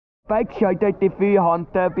bike showed out the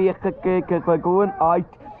 400 basically we're going out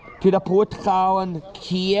to the Portsalon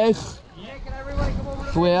Kiers.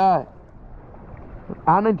 Swear.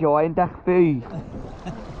 I'm enjoying this food.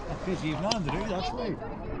 Because you've nothing to do, that's right.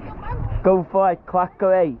 Go for it, quick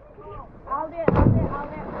away. I'll do it, I'll do it, I'll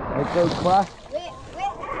do it. Let's go quick. Wait.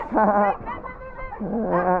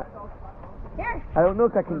 Here. I don't know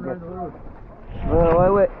if I can get.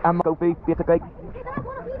 Wait. I'm going to go food, basically.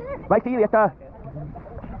 Right, see you later.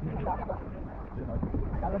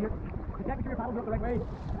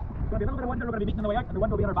 There's going to be a little bit of wind, we're going to be meeting on the way out, and the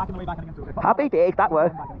wind will be on our back and the way back in again. So Happy days, that way.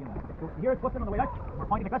 so here it's twisting on the way out, we're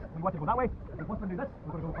pointing like this, we want you to go that way. If we want to do this,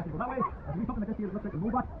 we're going to want you to go that way. If we do something like this here that looks like a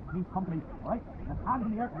robot, it means come to me, alright? And hands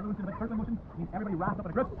in the air, and everyone's doing a bit circle motion, it means everybody wrapped up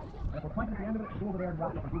in a group. And if we're pointing at the end of it, go over there and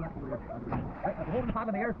wrap up and do that over there. Right, if we're holding the paddle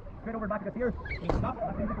in the air, straight over the back of this here, it means stop, and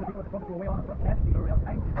that means for the people at the front to go away on the front head, to go real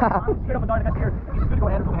time. Straight up and down like this here, it means it's good to go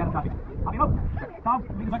ahead and go ahead and traffic. Happy enough? Tom,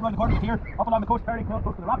 we can around the corners here, up along the coast, very close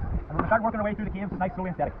to the rocks, and we're going to start working our way through the caves, nice, slow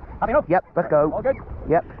and steady. Happy enough? Yep, let's go. All good?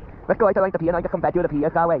 Yep. Let's go out to the pier and I can come back to the pier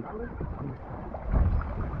that way.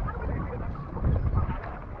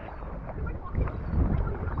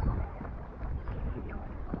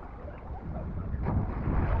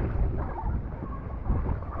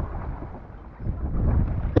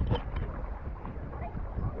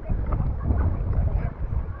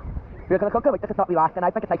 We're going to come to not relaxing.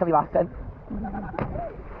 I think it's nice and relaxing.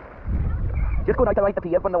 Just go out to the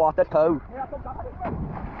pier when the water's cold.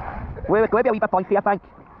 We're going to be a wee bit bumpy, I think.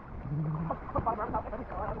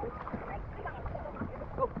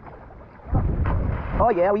 Oh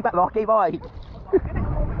yeah, a wee bit rocky, boy.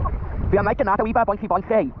 We're making that a wee bit bumpy.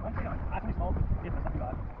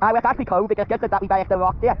 It's actually cold because just that wee bit extra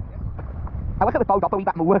rock there. I wish it was bowled up a wee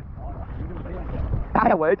bit more.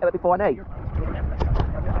 I would, it would be funny.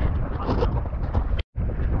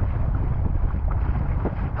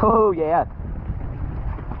 Oh yeah.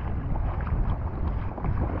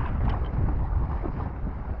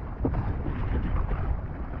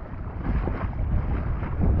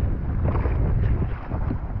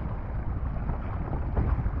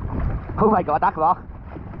 Oh my god, that's rock.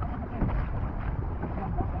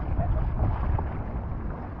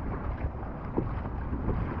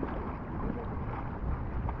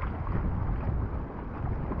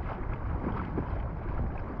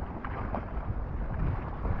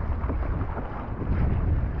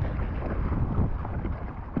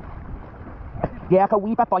 Yeah, it's a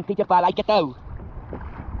wee bit bumpy, just I like it though.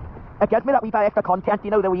 It gives me that wee bit extra content,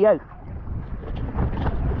 you know, the wheels.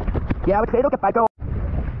 Yeah, I would say it'll get better.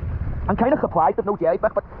 I'm kind of surprised there's no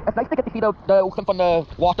jellyfish, but it's nice to get to see the ocean from the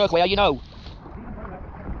water as well, you know.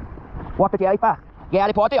 What, the jellyfish? Yeah,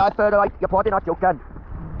 they probably are further out. You're probably not joking.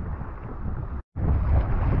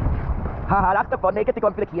 Haha, that's the fun. They get to go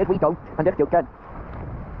in for the keys, we don't. I'm just joking.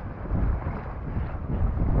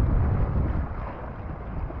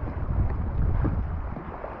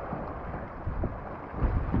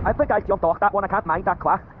 I think I jumped off that one. I can't mind that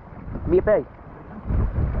quick. Maybe.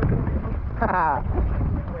 Haha.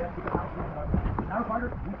 Narrow corner,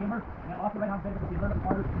 we came here, and then off the right hand side of the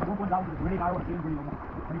corner, one going down to the really narrow and really long.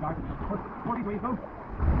 Pretty dark. 40 ways go.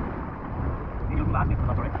 You'll do last name,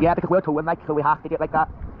 that's alright. Yeah, because we're towing like, so we have to get like that.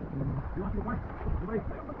 You want to go first?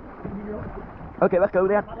 Okay, let's go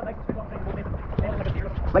then.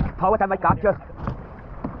 Like power time like that, just.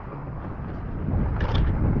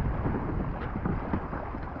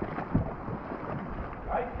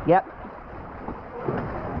 Yep.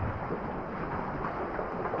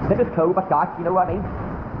 This is cool but dark, you know what I mean?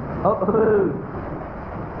 Oh,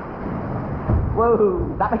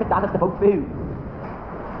 whoa, that makes it damage the boat too.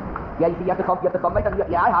 Yeah, you see, you have to come right, and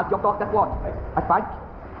yeah, I have jumped off this one. I think.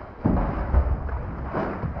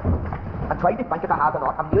 I tried to think if I had or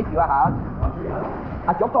not. I'm really sure I had.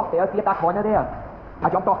 I jumped off there, see at that corner there. I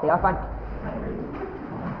jumped off there, I think.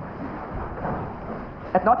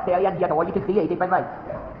 It's not scary in here at all, you can see it, right?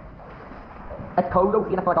 It's cold though,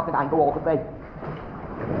 seeing it off an angle all the way.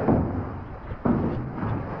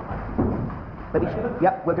 Maybe,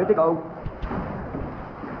 yep, we're good to go.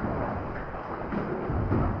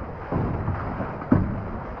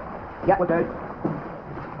 Yep, we're good.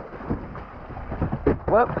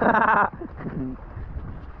 Whoop.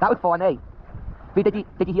 That was funny. Wait, did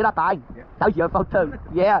you hear that bang? Yeah. That was your fault too.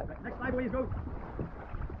 Yeah. Next slide, boys, go.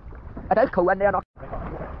 It is cool in there, not.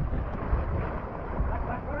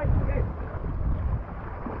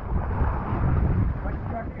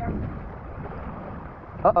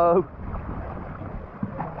 Uh-oh.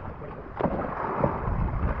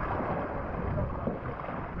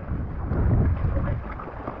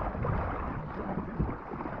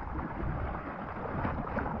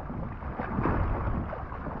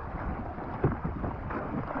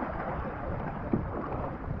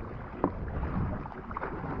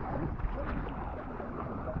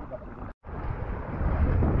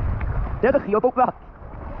 There's a keelboat there.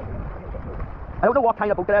 I don't know what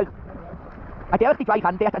kind of boat it is. I dare to drive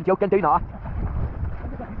under it and joke and do not.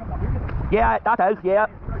 Yeah, that is, yeah.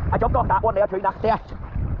 I jumped off that one there too, that's it.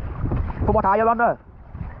 From what I run there.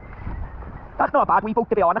 That's not a bad wee boat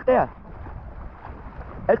to be honest there.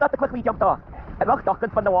 Is that the cliff we jumped off? It looks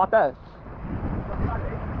distant from the water.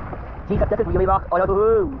 Jesus, this is really rough.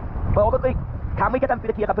 Oh, but obviously, can we get them through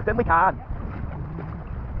the tier? I presume we can.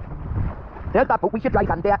 There's that boat, we should drive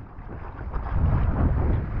under it.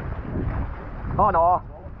 Oh no,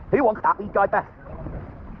 who wants that lead guy best?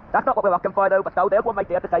 That's not what we're looking for though, but still, there's one right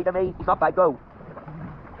there beside of me. He's not bad though.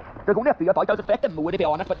 There's only a few about, I was expecting more to be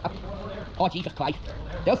honest, but... oh Jesus Christ,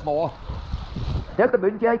 there's more. There's the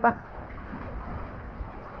moon japer.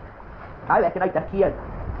 I recognise this here.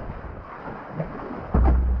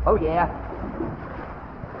 Oh yeah.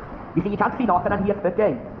 You see, you can't see nothing in here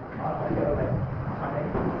spooky.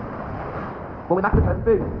 Well, we knocked the first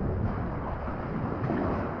food.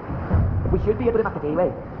 We should be able to knock it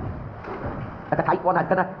anyway. It's a tight one,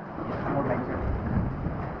 isn't it?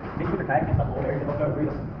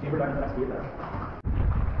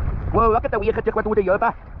 Whoa, look at the wheels that just went through the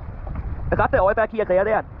Yoba. Is that the oil back here there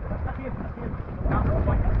then?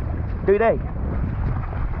 Do they?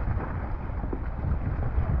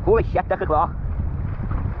 Holy shit, this is rock.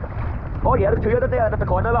 Oh yeah, there's two of them there in the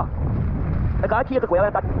corner look. The guy here as well,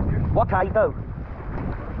 that, what kind though?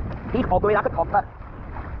 He's ugly, that's a comfort.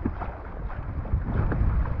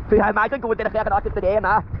 So I imagine going to the second artist today and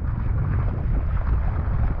that.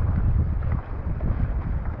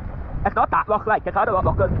 It's not that rock like, it's not a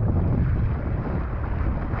rock good.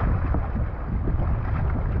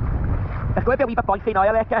 It's going to be a wee bit bunchy now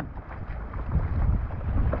I reckon.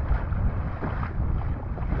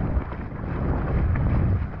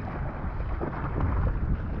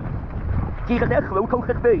 Jesus, they're slow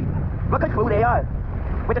coasters too. Look how slow they are.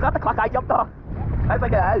 Which is not the class I jumped off. I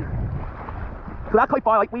think it is. So that's how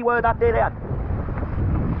far like we were that day then.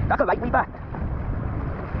 That's a right wee bit.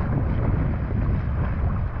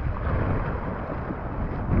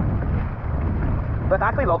 But it's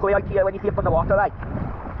actually lovely out here when you see it from the water like.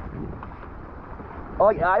 Oh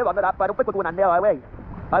yeah, I remember that, but I don't think we're going in there, are we?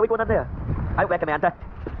 Are we going in there? I don't recommend it.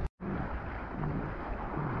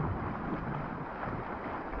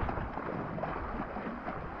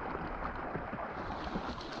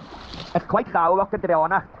 It's quite sour looking to be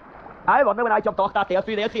honest. I wonder when I jumped off that there,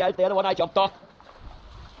 through there, see out there, the one I jumped off.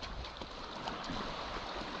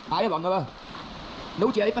 I wonder.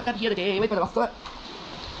 No jellyfish in here today anyway, for the rest of it.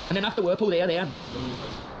 And then after whirlpool there then.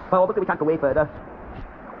 Well obviously we can't go way further.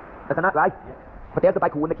 Isn't that right? Yeah. But there's the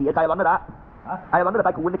big hole in the keys, I wonder that. Huh? I wonder the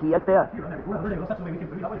big hole in the keys there.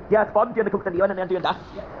 Yeah, it's fun doing the cook and neon and then doing that.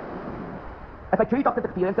 Yeah. It's like two doctors'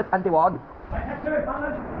 experiences and they won.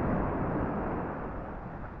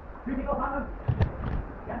 Two people, Simon.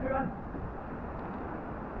 Get through one.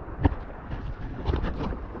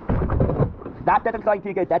 That didn't sound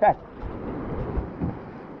too good, did it?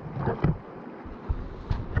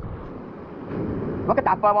 Look at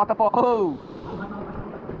that for a waterfall. Oh!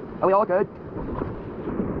 Are we all good?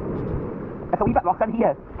 It's a wee bit rock in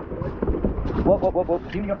here. Whoa.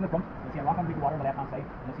 See when you get to the front, you'll see a rock on the water on the left hand side,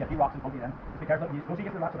 and you'll see a few rocks in front of you then. Just be careful, you see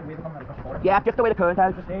if the rocks are the way they come and they push you forward. Yeah, just the way the current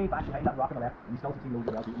is. Just stay back behind that rock on the left, and you still see loads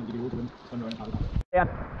of wells, you can give you loads of them, swim around and have it. Yeah.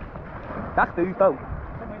 That's food though.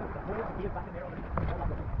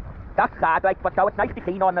 That's sad, like, but though it's nice to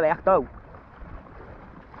clean on the left though.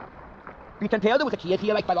 You can tell there was a cave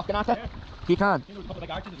here, like, by looking at it. Yeah. You can. You know, a couple of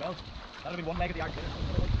big arches as well. That'll be one leg of the arch there.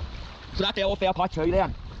 So that's the old fair part too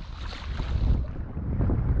then.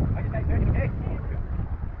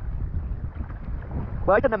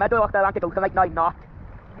 Right in the middle of the Atlantic Ocean, like, no, not.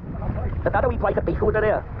 Is that a wee place of beach over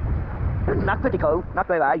there? That's pretty cool, not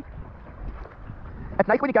very right. It's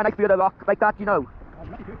nice when you get a nice view of the rock like that, you know.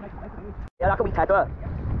 Yeah, that's a wee tether.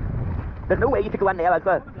 There's no way you could go in there, is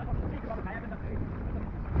there?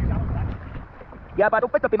 Yeah, but I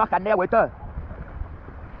don't think there'll be much in there, would there?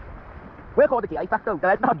 Where's all the jellyfish though?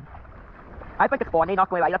 There is none. I think it's funny, not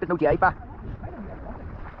going right, there's no jellyfish.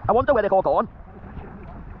 I wonder where they've all gone.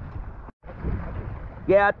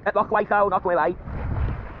 Yeah, it looks like so, not going right.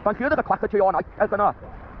 But I'm sure there's a click or two on out, isn't there?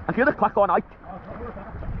 I'm sure there's click on out.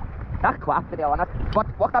 That's crap to be honest. But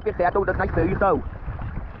what's that being said though, there's nice food though.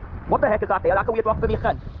 What the heck is that there? That's a weird rock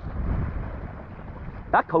formation.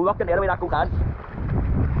 That's cool looking there the way that goes in.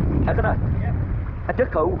 Isn't it? Yeah. It's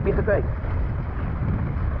just cool, basically.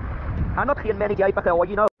 I'm not seeing many jellyfish at all,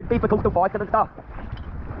 you know. People coastal forest and stuff.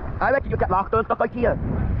 I reckon you get laughter and stuff like here.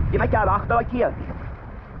 You might get a laughter like here.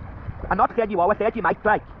 I'm not saying you always said you might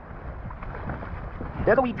like.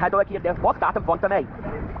 There's a wee head like here there. What's that in front of me?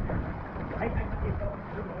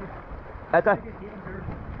 Is it?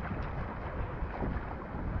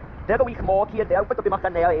 There's a wee small key there, but to be much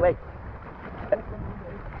in there anyway.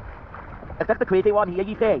 Is this the crazy one here,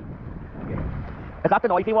 you say? Is that the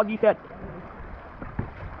noisy one you said?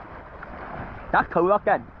 That's cool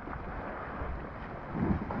looking.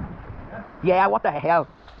 Yeah, what the hell?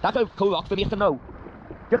 That's a cool rock formation though.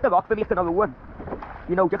 Just a rock formation alone.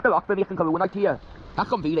 You know, just a rock formation alone out here. That's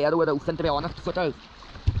some real air with those, to be honest, so it is.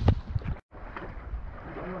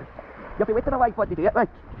 You'll be waiting a while for you to do it, right?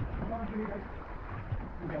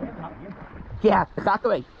 Yeah,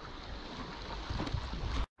 exactly.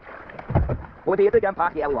 What do you do again,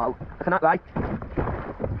 Park? Yeah, wow. Isn't that right?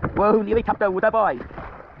 Whoa, nearly tapped the water, boy.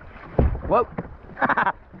 Whoa.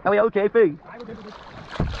 Are we okay, Foo?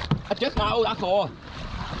 It's just now, that's all.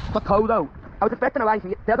 But cool though. I was expecting a line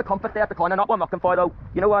from you. There's a compass there at the corner, not what I'm looking for though.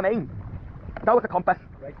 You know what I mean? That was a compass.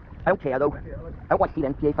 Right. I don't care though. I don't want to see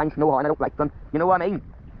them PA things, no harm, I don't like them. You know what I mean?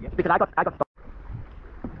 Yep. Because I got stuck.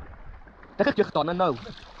 This is just stunning though.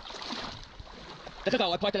 This is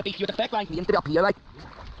all I part of the beach. You'd expect lines to be up here, like.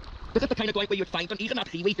 This is the kind of joint where you'd find them. Even that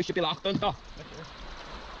seaweed, there should be lost and stuff.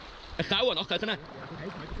 It's sour enough, isn't it?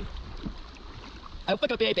 I hope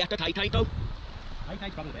it'll be a better tide though.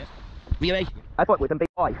 Tide's probably the best. Really? I thought it was a big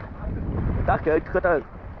boy. That's good, good.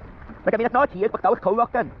 Like, I mean, it's not cheers, but that was cool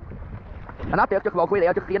looking. And that there's just logway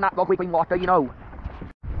there, just seeing that logway green water, you know.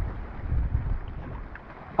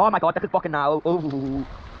 Oh my god, this is fucking narrow. Oh,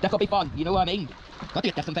 this will be fun, you know what I mean? Not to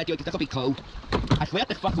get this in video, this will be cool. I swear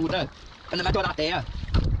this fuck water in the middle of that there.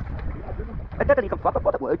 It didn't even flip, I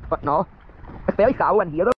thought it would, but no. It's very sour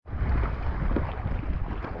in here though.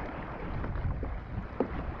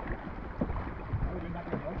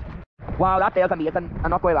 Wow, that there's amazing,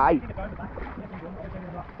 I'm not going to lie.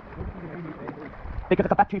 Because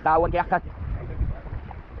it's a bit too sour and get it.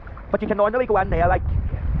 But you can normally go in there like...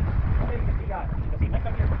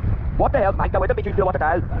 What the hell, Mike? I wouldn't be too sure what it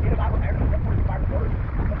is.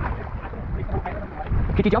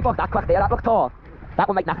 Could you jump off that cliff there? That looks tall. That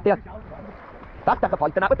one might knock there. That's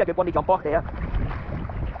disappointing, that would be a good one to jump off there.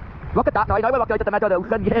 Look at that now, we're looking out at the middle of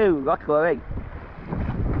the ocean. You, that's great.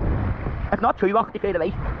 It's not too rocky to say the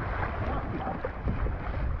least.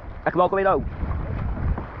 It's lovely though.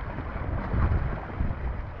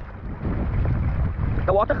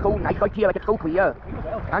 The water's so nice out here, like it's so clear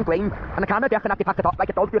and green, and the camera definitely picks it up like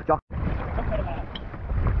it does this job.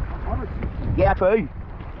 Yeah, true.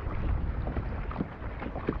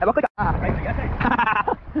 It looks like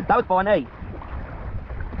that was funny.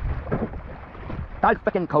 That was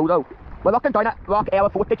freaking cool though. We're looking down at Rock Air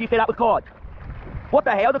Fort, did you say that was called? What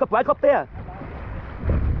the hell, there's a bridge up there?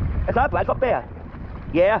 Is that a bridge up there?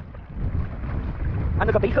 Yeah. And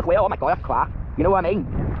there's a beach as well, oh my god, that's class. You know what I mean?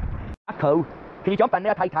 That's cool. Can you jump in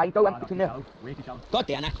there at high tide though? In there? Way too shallow. God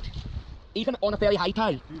damn it. Even on a fairly high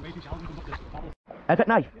tide. Way too shallow. Is it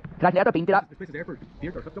nice? Because I've never been to that. This place is there for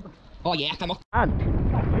deer or jumping. Oh yeah, come on. And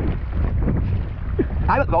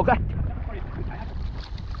I would love it.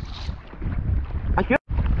 And sure.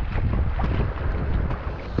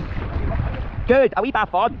 Good, a wee bit of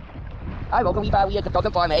fun. I love a wee bit of weird, it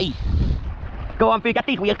doesn't for me. Go on, get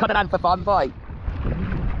these wheels coming in for fun, boy.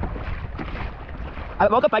 I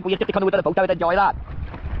love a big wheel just to come over the boat, I would enjoy that.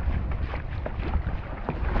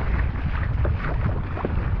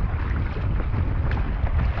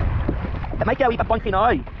 It might get a wee bit bumpy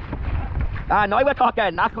now. Now we're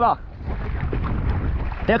talking, that's rock.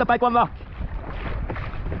 There's a big one, look.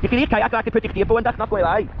 You see these kayaks are actually pretty stable and that's not going to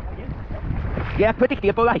lie. Yeah, pretty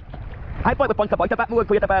stable, like. I thought it would bounce about a bit more and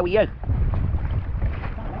create a better wheel.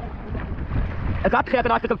 Is that clear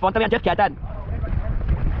enough in front of me? I'm just kidding.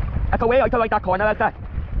 It's a way out of like that corner, is it?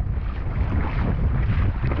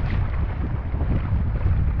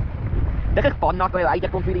 This is fun, not going to lie,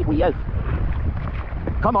 just going through these wheels.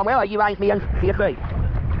 Come on, where are you, Ryan? Me and seriously.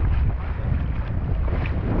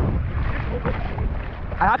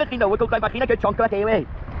 I haven't seen the wiggle climb, but I've seen a good chunk of it anyway.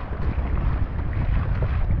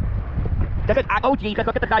 This is, oh Jesus,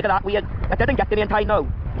 look at the size of that wheel. It didn't get to me in time now.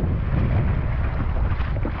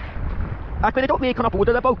 Actually, they don't really come up over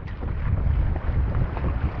the boat.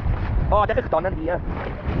 Oh, this is stunning here.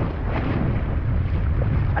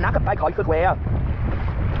 And that's a big house as well.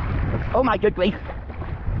 Oh my good grief.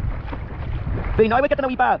 So now we're getting a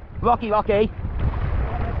wee bit rocky.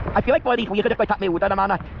 I feel like one of these wheels are just going to tap me over in a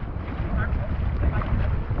minute.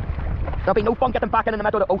 There'll be no fun getting back in the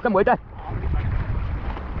middle of the ocean, would it?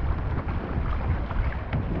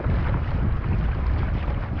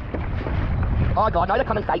 Oh god, now they're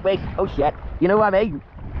coming sideways. Oh shit. You know what I mean?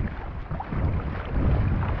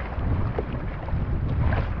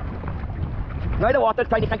 Now the water's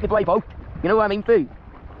trying to sink the bloody boat. You know what I mean, Foo?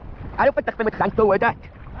 I don't think this thing would sink though, would it?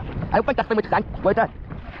 I don't think that's been much sense, would it?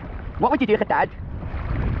 What would you do if it did?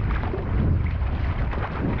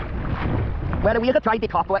 Well, we could try to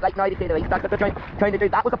top of it, like now they say the racetrack, they're trying to do,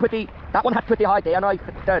 that one had pretty hard there now. You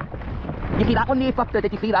see that one there, fucker,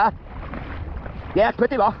 did you see that? Yeah, it's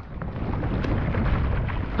pretty rough.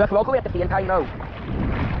 But we're all going at the same time now.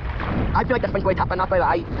 I feel like this thing's going to happen, that's my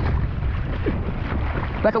right.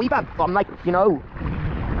 But it's a wee bit fun, like, you know.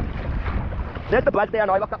 There's the bridge there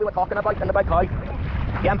now, look that we were talking about in the big house.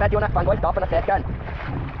 Yeah, I'm bet you on that fun, going to stop in a second.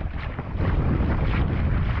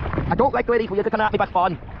 I don't like the way these wheels are coming at me, but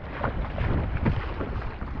fun.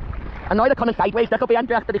 And now they're coming sideways, this will be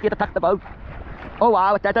interesting if you had to pick the boat. Oh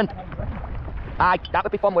wow, it didn't. Aye, that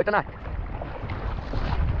would be fun, wouldn't it?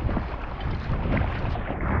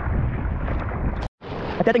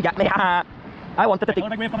 It didn't get me, I wanted to Big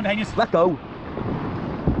wave coming behind you. Let's go.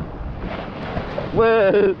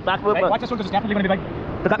 Whoa, back whoop. Right, watch this one because it's definitely going to be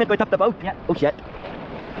big. Does that mean going to tap the boat? Yeah. Oh shit.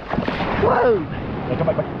 Whoa. Right, jump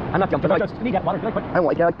out quick. I'm not jumping out. You need to get water, really quick. I don't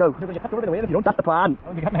want to get out though. Because you tip over the wave if you don't. That's the plan.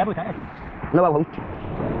 Oh, you get me heavily, can't you? No, I won't.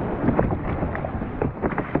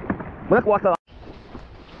 Well, let's walk along.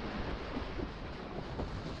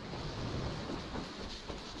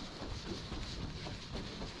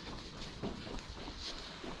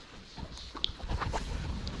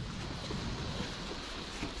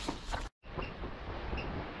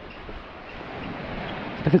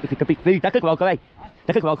 This is a big food. This is well away.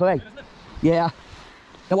 This is well away. Yeah.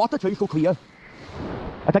 The water too is so clear.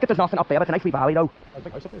 I think there's nothing up there, but it's a nice wee valley though. There's a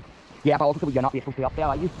big house up there. Yeah, but also you're not supposed to be up there,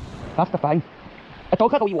 are you? That's the thing. It's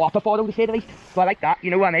also like a wee waterfall though, to say the least. So I like that, you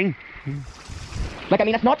know what I mean? Like, I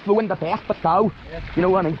mean, it's not flowing the best, but so, you know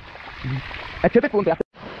what I mean? It should be flowing better.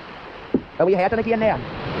 Are we heading again there?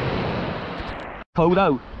 Cold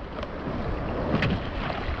though.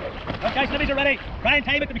 Right guys, limities are ready. Try and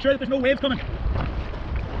time it to be sure that there's no waves coming.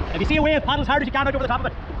 If you see a wave, paddle as hard as you can out over the top of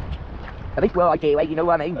it. At least we're okay, right? You know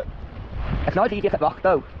what I mean? It's not as easy as it looks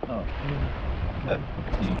though. Oh.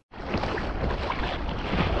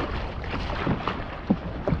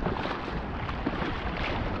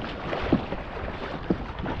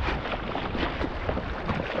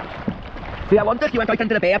 See, I wonder if you went out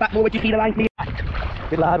into the bay a bit more, would you see the line clear?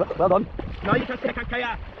 Good lad, well done. Now you can take a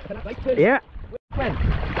kayak. Yeah.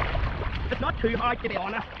 It's not too hard to be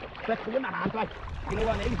honest. But it's in the hand, like, you know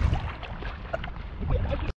what I mean?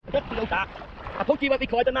 Just below that. I told you what we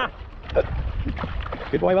called in that.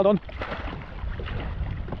 Good boy, well done.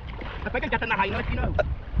 I think I get in the high note, you know.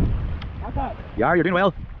 How's that? Yeah, you're doing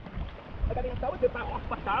well. I mean, that was a bit off,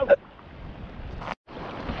 but down.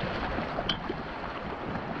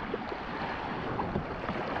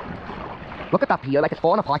 Look at that pier, like it's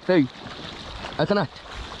falling apart too, isn't it?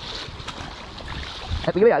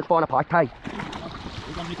 It really is falling apart, Ty.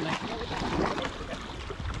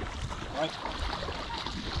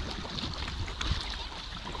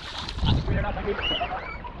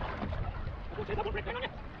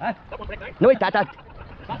 Huh? No, it did. That's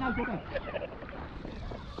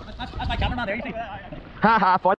my cameraman there, you see. Ha ha, fun.